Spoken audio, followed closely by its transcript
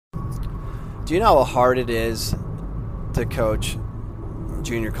Do you know how hard it is to coach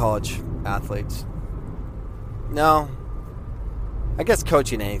junior college athletes? No. I guess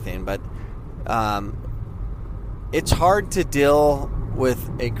coaching anything, but it's hard to deal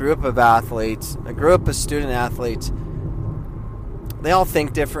with a group of athletes, a group of student athletes. They all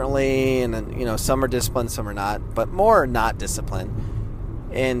think differently, and some are disciplined, some are not, but more are not disciplined.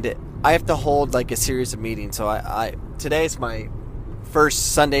 And I have to hold like a series of meetings. So today's my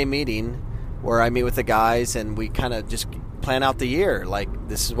first Sunday meeting where I meet with the guys and we kind of just plan out the year. Like,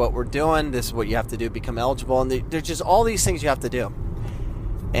 this is what we're doing, this is what you have to do to become eligible, and there's just all these things you have to do.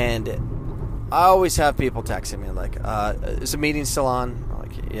 And I always have people texting me like, is the meeting still on? I'm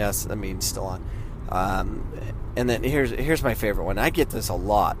like, yes, the meeting's still on. And then here's my favorite one. I get this a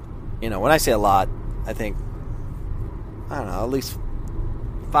lot. When I say a lot, I think, I don't know, at least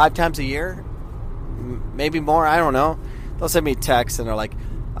 5 times a year, maybe more. I don't know. They'll send me texts and they're like,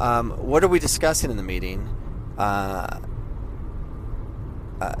 what are we discussing in the meeting?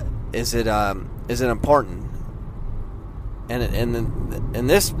 Is it important? And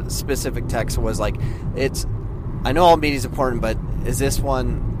this specific text was like, I know all meetings are important, but is this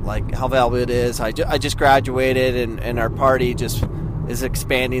one, like, how valuable it is? I just graduated, and our party just is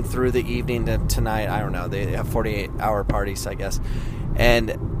expanding through the evening to tonight. I don't know. They have 48-hour parties, I guess.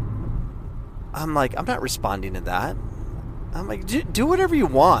 And I'm like, I'm not responding to that. I'm like, do whatever you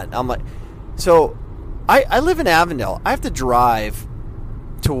want. I'm like, so I live in Avondale. I have to drive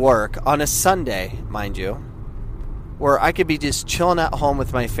to work on a Sunday, mind you, where I could be just chilling at home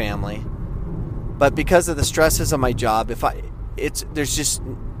with my family. But because of the stresses of my job, there's just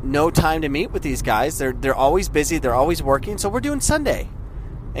no time to meet with these guys. They're always busy. They're always working. So we're doing Sunday.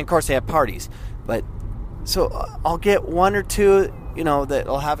 And of course they have parties. But so I'll get one or two,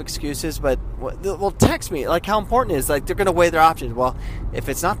 that'll have excuses, but they'll text me like how important it is. Like, they're going to weigh their options. Well, if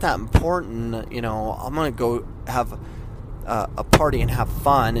it's not that important, I'm going to go have a party and have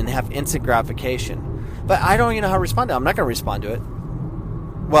fun and have instant gratification. But I don't even know how to respond to it. I'm not going to respond to it.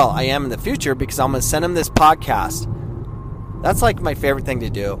 Well, I am in the future because I'm going to send them this podcast. That's like my favorite thing to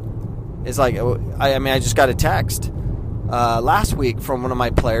do. Is like, I just got a text last week from one of my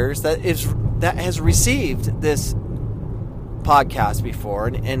players that has received this podcast before,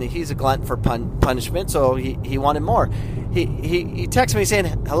 and he's a glutton for punishment, so he wanted more. He texted me saying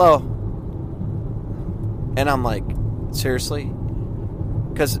hello, and I'm like, seriously?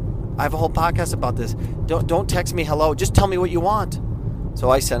 Because I have a whole podcast about this. Don't text me hello. Just tell me what you want. So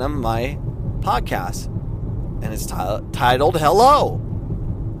I sent him my podcast, and it's titled "Hello?" ?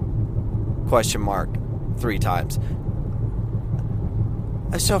 3 times.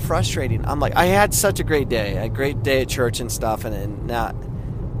 It's so frustrating. I'm like, I had such a great day at church and stuff, and now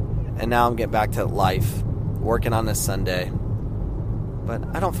I'm getting back to life, working on this Sunday. But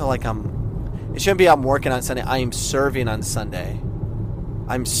I don't feel like it shouldn't be I'm working on Sunday. I am serving on Sunday.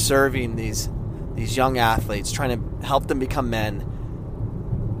 I'm serving these young athletes, trying to help them become men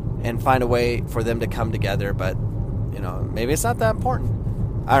and find a way for them to come together. But, maybe it's not that important.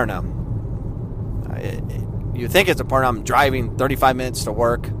 I don't know. You think it's important. I'm driving 35 minutes to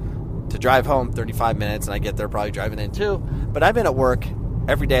work, to drive home 35 minutes, and I get there probably driving in too. But I've been at work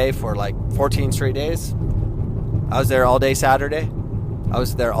every day for like 14 straight days. I was there all day Saturday. I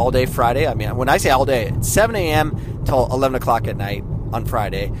was there all day Friday. I mean, when I say all day, it's 7 a.m. till 11 o'clock at night on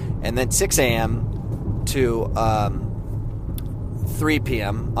Friday, and then 6 a.m. to 3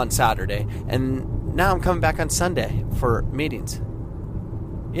 p.m. on Saturday. And now I'm coming back on Sunday for meetings.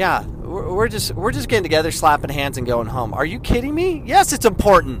 Yeah, we're just getting together, slapping hands, and going home. Are you kidding me? Yes, it's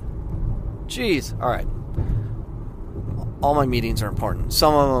important. Jeez. All right. All my meetings are important.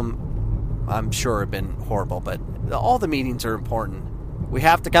 Some of them, I'm sure, have been horrible, but all the meetings are important. We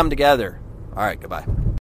have to come together. All right, goodbye.